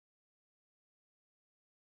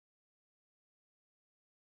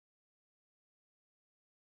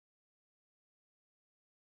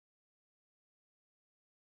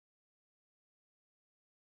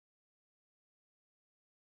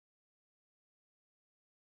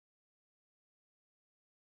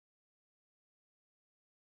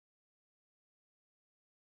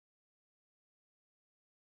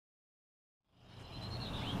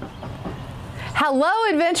Hello,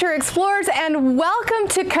 Adventure Explorers, and welcome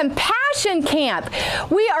to Compassion Camp.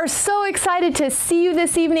 We are so excited to see you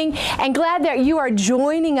this evening and glad that you are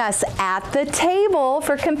joining us at the table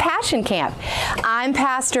for Compassion Camp. I'm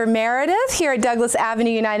Pastor Meredith here at Douglas Avenue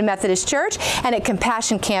United Methodist Church, and at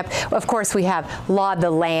Compassion Camp, of course, we have Laud the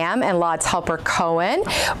Lamb and Laud's helper Cohen.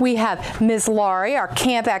 We have Ms. Laurie, our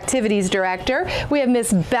Camp Activities Director. We have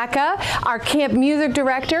Ms. Becca, our Camp Music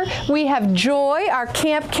Director. We have Joy, our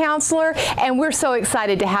Camp Counselor, and we're so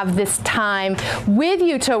excited to have this time with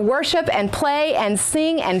you to worship and play and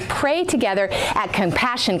sing and pray together at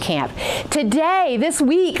Compassion Camp. Today, this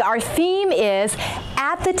week, our theme is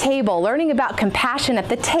at the table, learning about compassion at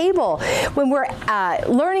the table. When we're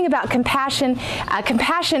learning about compassion,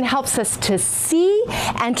 compassion helps us to see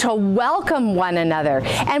and to welcome one another.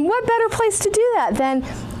 And what better place to do that than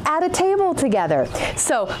at a table together?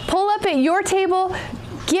 So pull up at your table.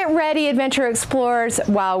 Get ready, Adventure Explorers,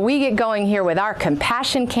 while we get going here with our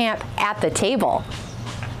Compassion Camp at the table.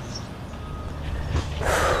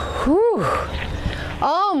 Whew.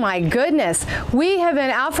 Oh my goodness, we have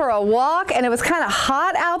been out for a walk and it was kind of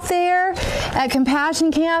hot out there at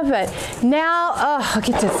Compassion Camp, but now I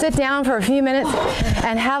get to sit down for a few minutes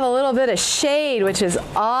and have a little bit of shade, which is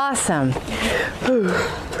awesome.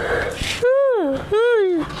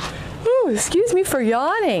 Ooh, excuse me for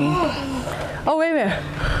yawning. Oh, wait a minute.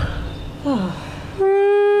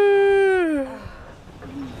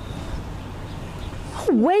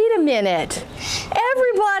 Wait a minute.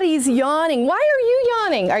 Everybody's yawning. Why are you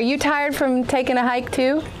yawning? Are you tired from taking a hike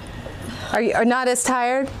too? Are you not as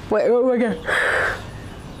tired? Wait, yawning.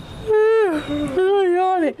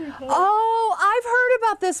 Oh, I've heard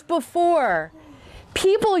about this before.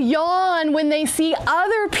 People yawn when they see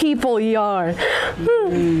other people yawn.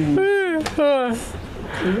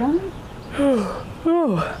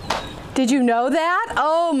 Did you know that?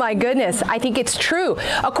 Oh my goodness, I think it's true.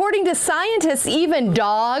 According to scientists, even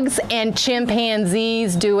dogs and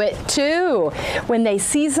chimpanzees do it too. When they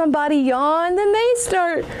see somebody yawn, then they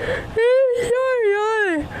start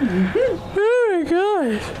yawning. Oh my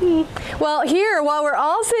gosh. Well, here, while we're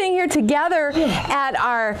all sitting here together at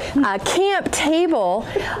our camp table,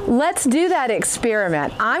 let's do that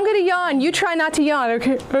experiment. I'm gonna yawn, you try not to yawn,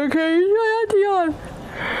 okay? Okay, you try not to yawn.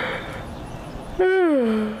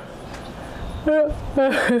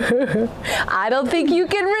 I don't think you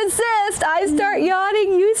can resist. I start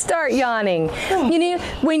yawning, you start yawning. You know,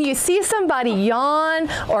 when you see somebody yawn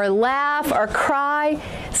or laugh or cry,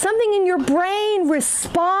 something in your brain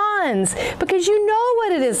responds because you know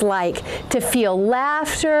what it is like to feel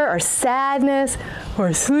laughter or sadness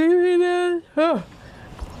or sleepiness.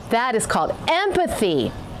 That is called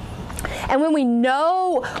empathy. And when we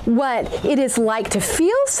know what it is like to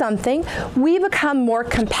feel something, we become more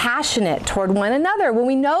compassionate toward one another. When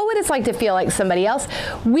we know what it's like to feel like somebody else,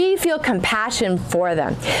 we feel compassion for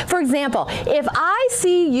them. For example, if I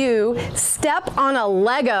see you step on a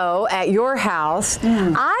Lego at your house,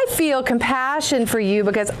 I feel compassion for you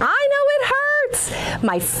because I know it hurts.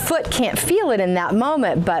 My foot can't feel it in that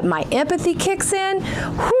moment, but my empathy kicks in.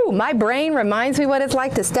 Whew, my brain reminds me what it's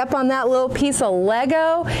like to step on that little piece of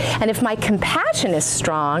Lego. And if my compassion is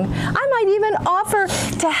strong, I might even offer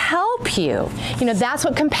to help you. You know, that's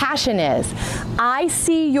what compassion is. I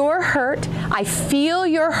see your hurt, I feel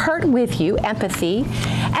your hurt with you, empathy,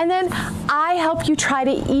 and then I help you try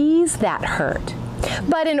to ease that hurt.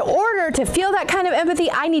 But in order to feel that kind of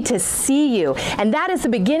empathy, I need to see you. And that is the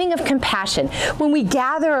beginning of compassion. When we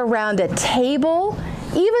gather around a table,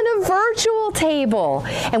 even a virtual table,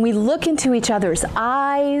 and we look into each other's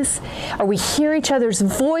eyes, or we hear each other's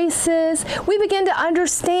voices, we begin to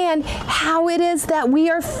understand how it is that we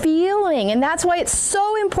are feeling. And that's why it's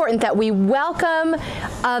so important that we welcome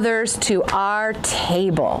others to our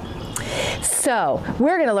table. So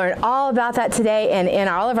we're going to learn all about that today and in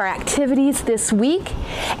all of our activities this week.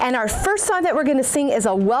 And our first song that we're going to sing is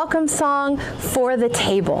a welcome song for the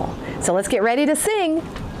table. So let's get ready to sing.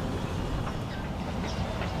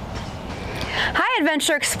 Hi,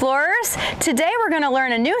 Adventure Explorers. Today we're going to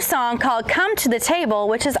learn a new song called Come to the Table,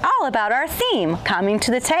 which is all about our theme, coming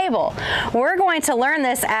to the table. We're going to learn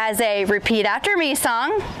this as a repeat after me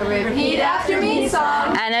song, A repeat after me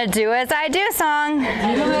song, and a do as I do song. Do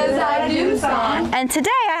as I do song. And today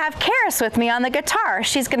I have Karis with me on the guitar.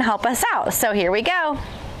 She's going to help us out. So here we go.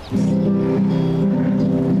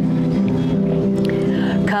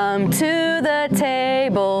 Come to the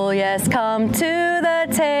table, yes, come to the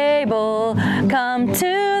table. Come to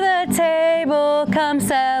the table, come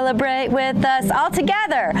celebrate with us all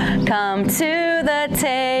together. Come to the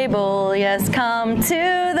table, yes, come to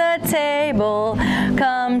the table.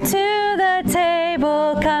 Come to the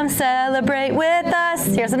table, come celebrate celebrate with us.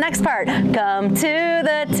 Here's the next part. Come to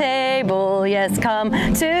the table, yes, come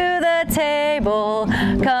to the table.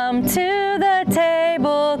 Come to the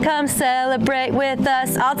table, come celebrate with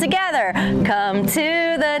us. All together. Come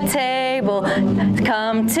to the table,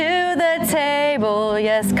 come to the table,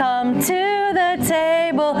 yes, come to the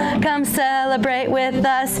table, come celebrate with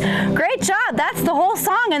us. Great job. That's the whole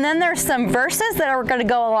song. And then there's some verses that are going to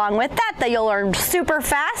go along with that you'll learn super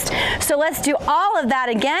fast. So let's do all of that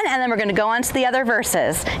again, and then we're going to go on to the other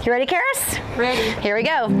verses. You ready, Karis? Ready. Here we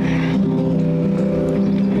go.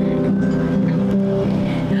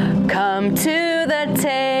 Come to the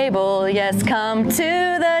table, yes, come to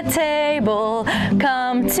the table.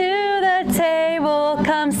 Come to the table,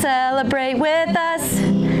 come celebrate with us.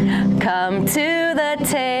 Come to the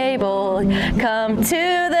table, come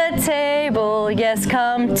to the table, yes,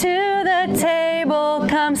 come to the table,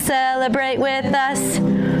 come celebrate with us.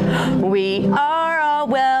 We are all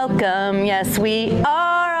welcome, yes, we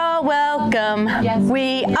are all welcome. Yes.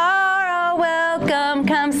 We are all welcome,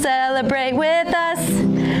 come celebrate with us.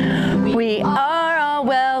 We are all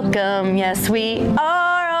welcome, yes, we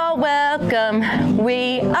are all welcome.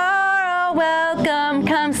 We are all welcome,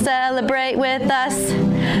 come celebrate with us.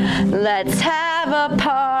 Let's have a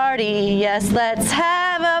party, yes, let's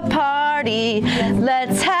have a party.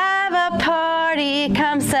 Let's have a party,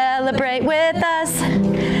 come celebrate with us.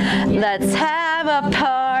 Let's have a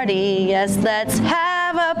party, yes, let's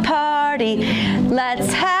have a party.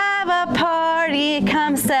 Let's have a party,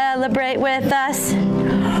 come celebrate with us.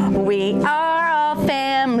 We are all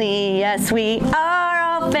family, yes, we are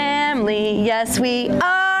all family. Yes, we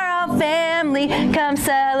are all family, come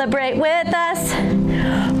celebrate with us.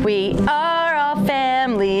 We are all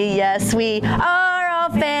family, yes, we are all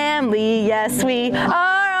family. Yes, we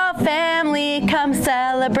are all family, come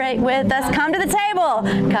celebrate with us. Come to the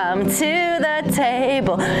table, come to the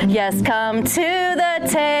table. Yes, come to the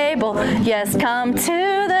table. Yes, come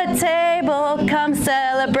to the table, come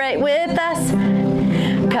celebrate with us.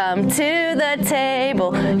 Come to the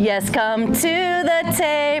table, yes, come to the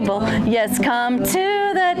table. Yes, come to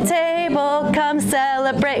the table, come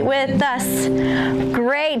celebrate with us.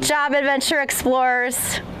 Great job, Adventure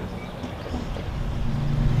Explorers.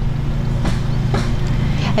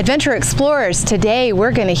 Adventure Explorers, today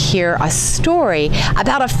we're going to hear a story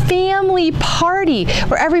about a family party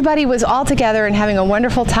where everybody was all together and having a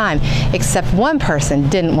wonderful time, except one person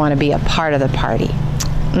didn't want to be a part of the party.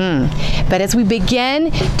 But as we begin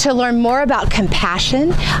to learn more about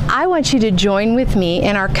compassion, I want you to join with me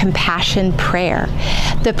in our compassion prayer.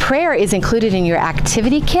 The prayer is included in your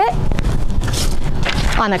activity kit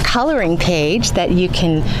on a coloring page that you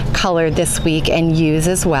can color this week and use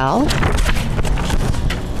as well.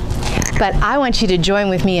 But I want you to join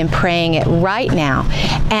with me in praying it right now.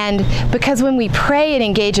 And because when we pray, it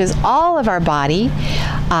engages all of our body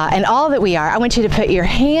and all that we are. I want you to put your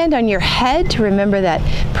hand on your head to remember that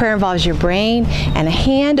prayer involves your brain, and a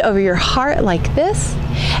hand over your heart like this.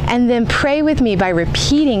 And then pray with me by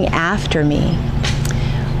repeating after me.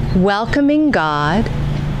 Welcoming God.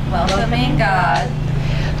 Welcoming God.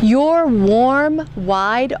 Your warm,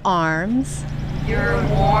 wide arms. Your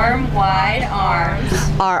warm, wide arms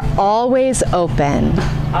Are always open.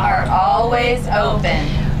 are always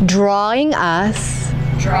open, Drawing us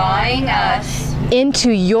drawing us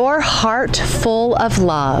into your heart full of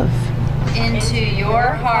love. into your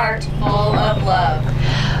heart full of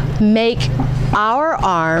love. Make our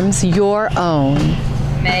arms your own,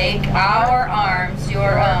 Make our arms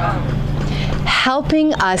your own,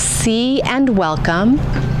 helping us see and welcome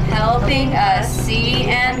helping us see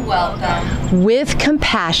and welcome with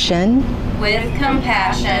compassion with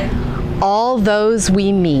compassion all those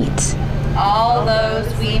we meet. all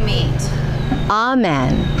those we meet.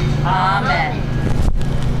 Amen. Amen.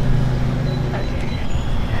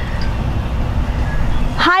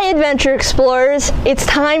 Hi, Adventure Explorers. It's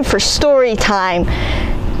time for story time.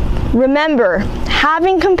 Remember,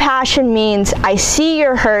 having compassion means I see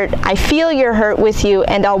your hurt, I feel your hurt with you,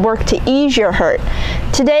 and I'll work to ease your hurt.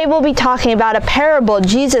 Today we'll be talking about a parable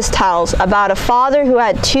Jesus tells about a father who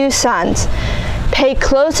had two sons. Pay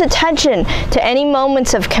close attention to any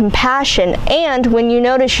moments of compassion and when you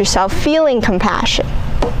notice yourself feeling compassion.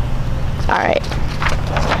 All right.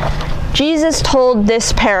 Jesus told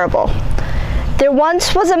this parable. There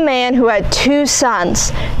once was a man who had two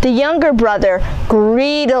sons. The younger brother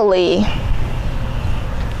greedily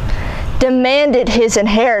demanded his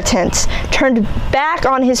inheritance, turned back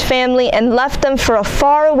on his family, and left them for a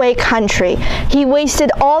faraway country. He wasted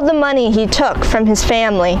all the money he took from his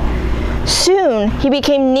family. Soon he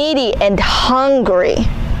became needy and hungry.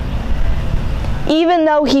 Even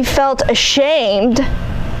though he felt ashamed,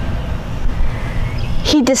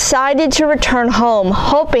 he decided to return home,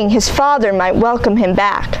 hoping his father might welcome him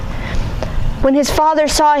back. When his father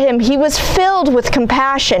saw him, he was filled with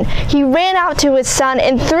compassion. He ran out to his son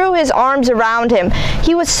and threw his arms around him.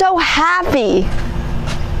 He was so happy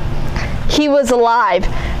he was alive.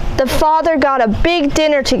 The father got a big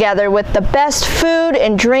dinner together with the best food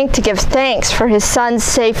and drink to give thanks for his son's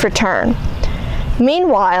safe return.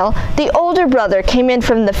 Meanwhile, the older brother came in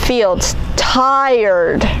from the fields,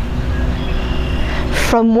 tired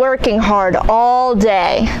from working hard all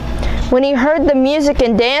day. When he heard the music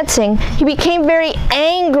and dancing, he became very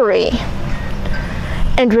angry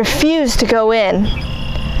and refused to go in.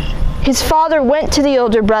 His father went to the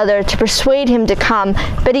older brother to persuade him to come,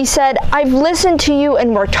 but he said, "I've listened to you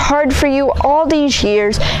and worked hard for you all these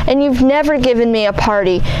years, and you've never given me a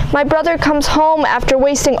party. My brother comes home after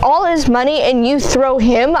wasting all his money, and you throw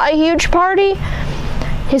him a huge party?"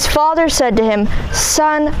 His father said to him,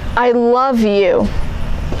 "Son, I love you.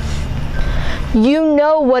 You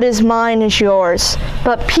know what is mine is yours,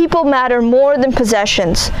 but people matter more than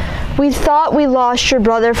possessions. We thought we lost your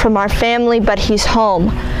brother from our family, but he's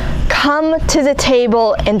home. Come to the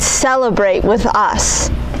table and celebrate with us."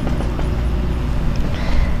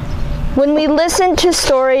 When we listen to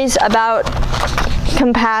stories about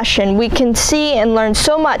compassion, we can see and learn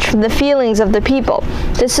so much from the feelings of the people.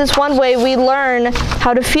 This is one way we learn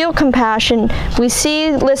how to feel compassion. We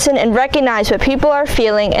see, listen, and recognize what people are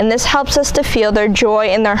feeling, and this helps us to feel their joy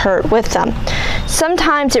and their hurt with them.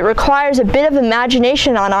 Sometimes it requires a bit of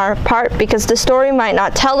imagination on our part because the story might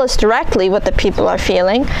not tell us directly what the people are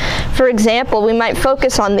feeling. For example, we might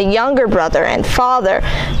focus on the younger brother and father,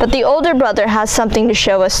 but the older brother has something to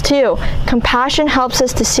show us too. Compassion helps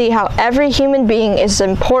us to see how every human being is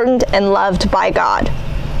important and loved by God.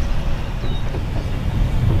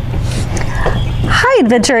 Hi,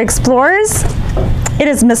 Adventure Explorers. It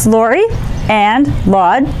is Miss Lori and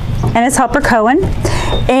Laud and his helper Cohen,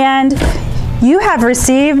 and you have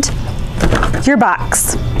received your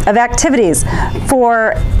box of activities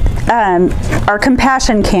for our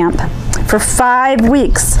compassion camp for 5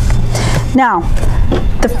 weeks. Now,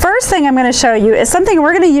 the first thing I'm going to show you is something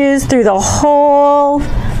we're going to use through the whole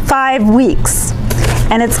 5 weeks,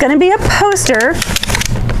 and it's going to be a poster.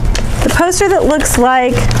 The poster that looks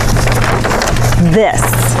like this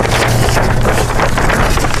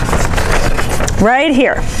right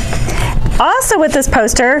here. Also with this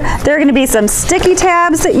poster, there are going to be some sticky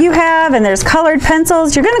tabs that you have, and there's colored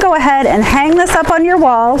pencils. You're going to go ahead and hang this up on your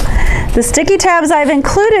wall. The sticky tabs I've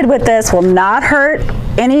included with this will not hurt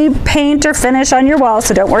any paint or finish on your wall,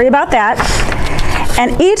 so don't worry about that.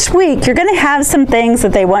 And each week you're going to have some things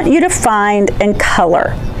that they want you to find and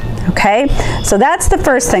color. Okay, so that's the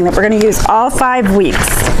first thing that we're going to use all 5 weeks.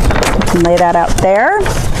 You can lay that out there.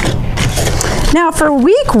 Now for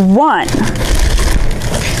week one,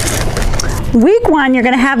 you're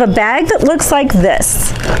going to have a bag that looks like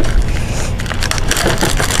this.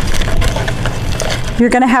 You're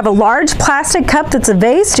going to have a large plastic cup that's a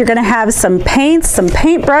vase. You're going to have some paints, some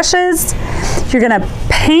paint brushes. You're going to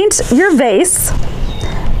paint your vase.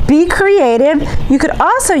 Be creative. You could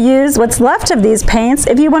also use what's left of these paints.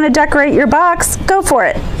 If you want to decorate your box, go for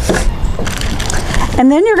it.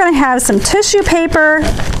 And then you're going to have some tissue paper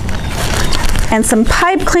and some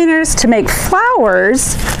pipe cleaners to make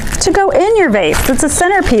flowers to go in your vase. It's a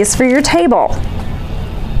centerpiece for your table.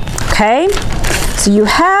 Okay, so you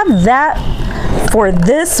have that for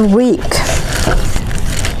this week.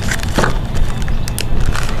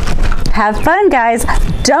 Have fun, guys.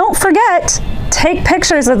 Don't forget, take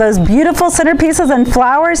pictures of those beautiful centerpieces and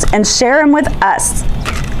flowers and share them with us.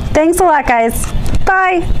 Thanks a lot, guys.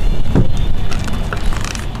 Bye.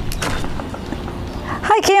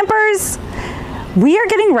 Hi, campers. We are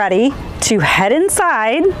getting ready to head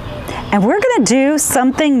inside, and we're going to do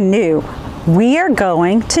something new. We are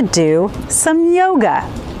going to do some yoga.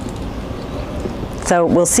 So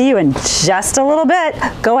we'll see you in just a little bit.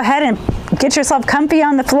 Go ahead and get yourself comfy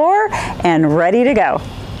on the floor and ready to go.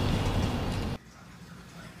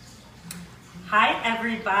 Hi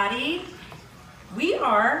everybody. We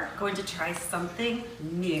are going to try something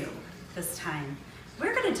new this time.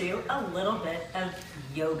 We're going to do a little bit of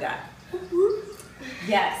yoga.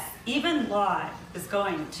 Yes, even Laud is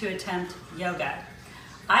going to attempt yoga.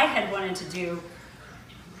 I had wanted to do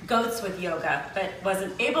goats with yoga, but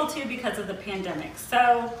wasn't able to because of the pandemic.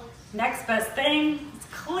 So next best thing is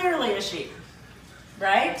clearly a sheep,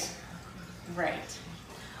 right? Right.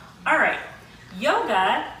 All right,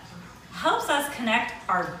 yoga helps us connect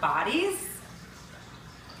our bodies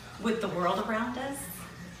with the world around us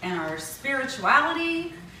and our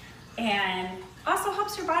spirituality, and also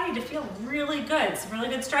helps your body to feel really good, some really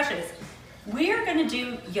good stretches. We are going to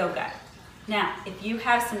do yoga. Now, if you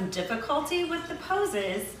have some difficulty with the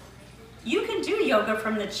poses, you can do yoga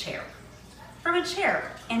from the chair. From a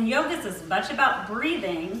chair. And yoga is as much about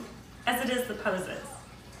breathing as it is the poses.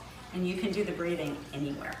 And you can do the breathing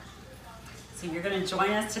anywhere. So you're going to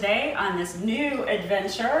join us today on this new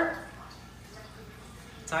adventure.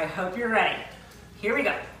 So I hope you're ready. Here we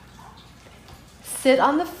go. Sit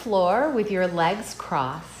on the floor with your legs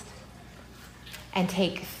crossed and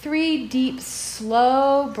take 3 deep,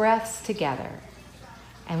 slow breaths together.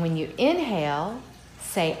 And when you inhale,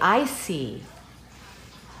 say, I see.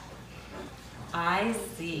 I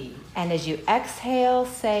see. And as you exhale,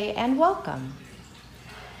 say, and welcome.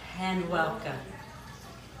 And welcome.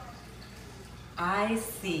 I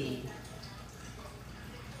see.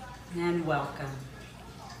 And welcome.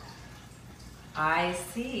 I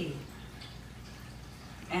see.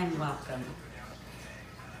 And welcome.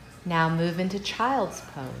 Now move into child's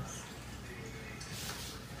pose.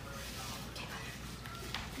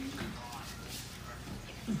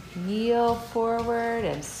 Kneel forward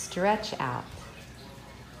and stretch out.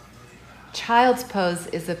 Child's pose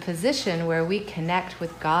is a position where we connect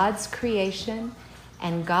with God's creation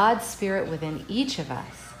and God's spirit within each of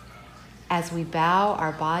us as we bow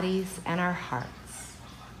our bodies and our hearts.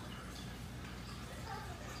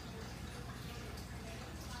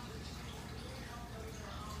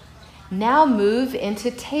 Now move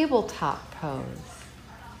into tabletop pose.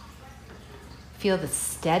 Feel the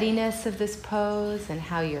steadiness of this pose and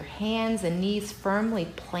how your hands and knees firmly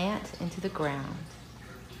plant into the ground.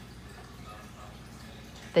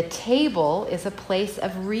 The table is a place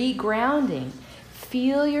of regrounding.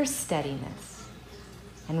 Feel your steadiness.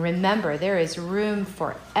 And remember, there is room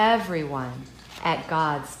for everyone at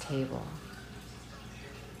God's table.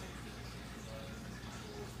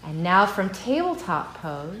 And now from tabletop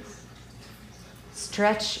pose,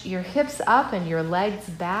 stretch your hips up and your legs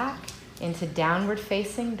back into downward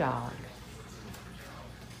facing dog.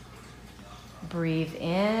 Breathe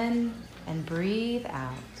in and breathe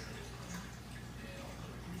out.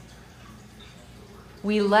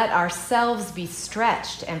 We let ourselves be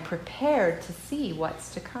stretched and prepared to see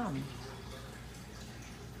what's to come.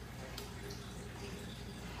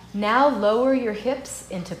 Now lower your hips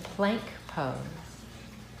into plank pose.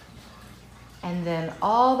 And then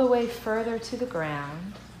all the way further to the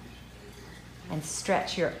ground. And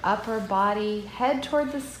stretch your upper body, head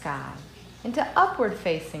toward the sky, into upward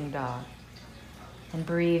facing dog. And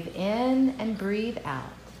breathe in and breathe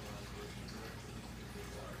out.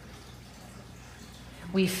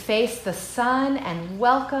 We face the sun and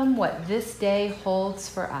welcome what this day holds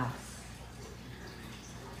for us.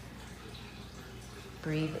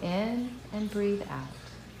 Breathe in and breathe out.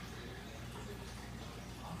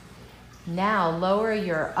 Now lower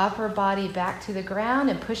your upper body back to the ground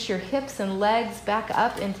and push your hips and legs back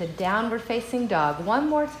up into downward facing dog. One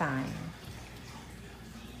more time.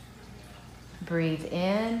 Breathe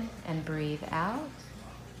in and breathe out.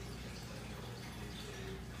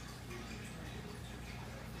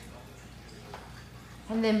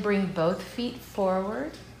 And then bring both feet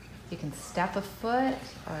forward. You can step a foot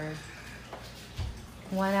or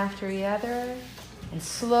one after the other. And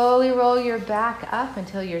slowly roll your back up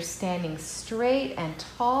until you're standing straight and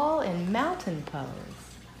tall in mountain pose.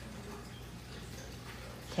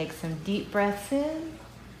 Take some deep breaths in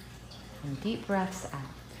and deep breaths out.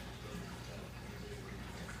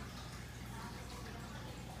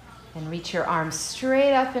 And reach your arms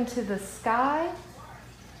straight up into the sky.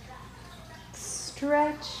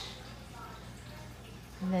 Stretch.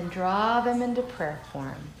 And then draw them into prayer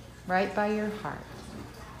form, right by your heart.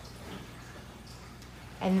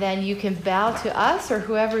 And then you can bow to us or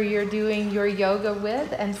whoever you're doing your yoga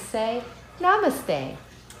with and say, Namaste.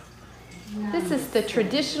 This is the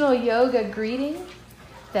traditional yoga greeting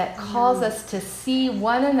that calls us to see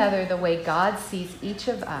one another the way God sees each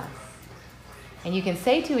of us. And you can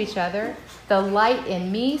say to each other, the light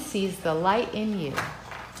in me sees the light in you.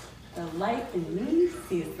 The light in me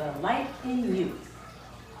sees the light in you.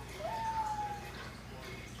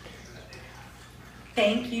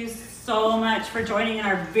 Thank you so much for joining in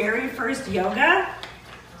our very first yoga.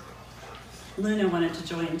 Luna wanted to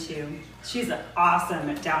join too. She's awesome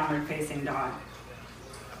at downward facing dog.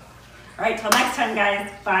 All right, till next time, guys.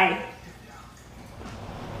 Bye.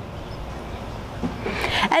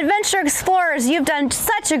 Adventure Explorers, you've done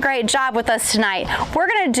such a great job with us tonight. We're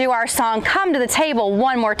going to do our song, Come to the Table,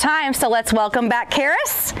 one more time, so let's welcome back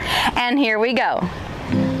Karis. And here we go.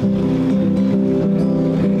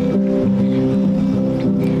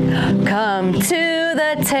 Come to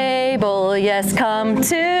the table, yes, come to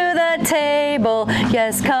the table,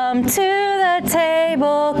 yes, come to the table.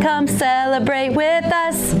 table, come celebrate with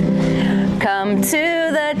us. Come to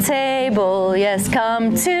the table, yes,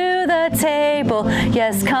 come to the table,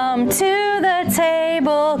 yes, come to the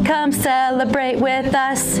table, come celebrate with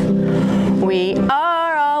us. We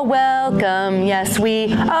are all welcome, yes,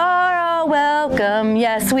 we are all welcome,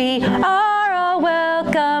 yes, we are all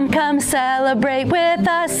welcome, come celebrate with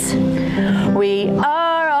us. We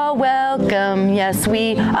are all welcome, yes,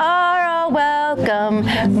 we are all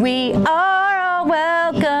welcome, we are all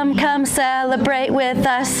welcome, come celebrate with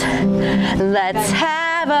us. Let's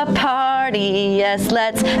have a party, yes,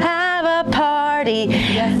 let's have a party,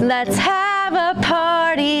 let's have a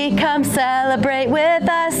party, come celebrate with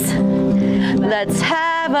us. Let's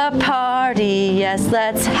have a party, yes,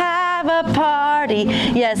 let's have a party,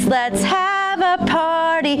 yes, let's have a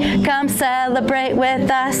party, come celebrate with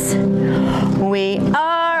us. We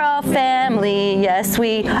are all family, yes,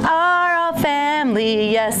 we are all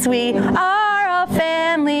family, yes, we are all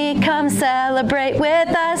family, come celebrate with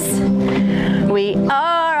us. We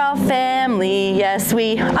are all family, yes,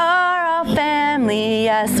 we are all family,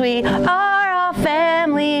 yes, we are all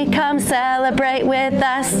family, come celebrate with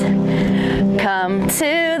us. Come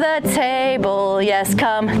to the table, yes,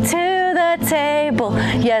 come to the table,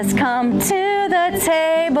 yes, come to the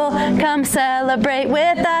table, come celebrate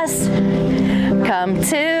with us. Come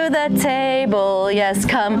to the table, yes,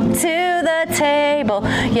 come to the table,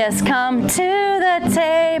 yes, come to the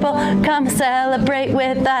table, come celebrate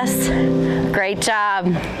with us. Great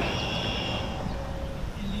job.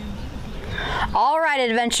 All right,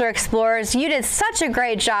 Adventure Explorers, you did such a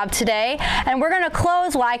great job today, and we're going to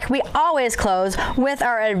close like we always close with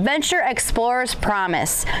our Adventure Explorers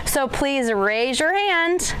promise. So please raise your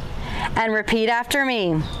hand and repeat after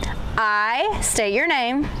me. I state your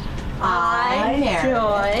name. I,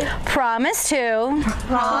 Joy, Promise to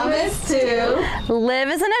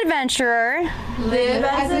live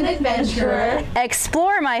as an adventurer,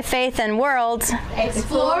 explore my faith and world,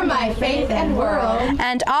 explore my faith and world,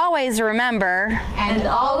 and always remember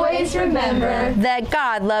that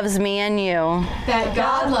God loves me and you. that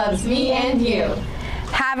God loves me and you.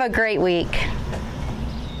 Have a great week.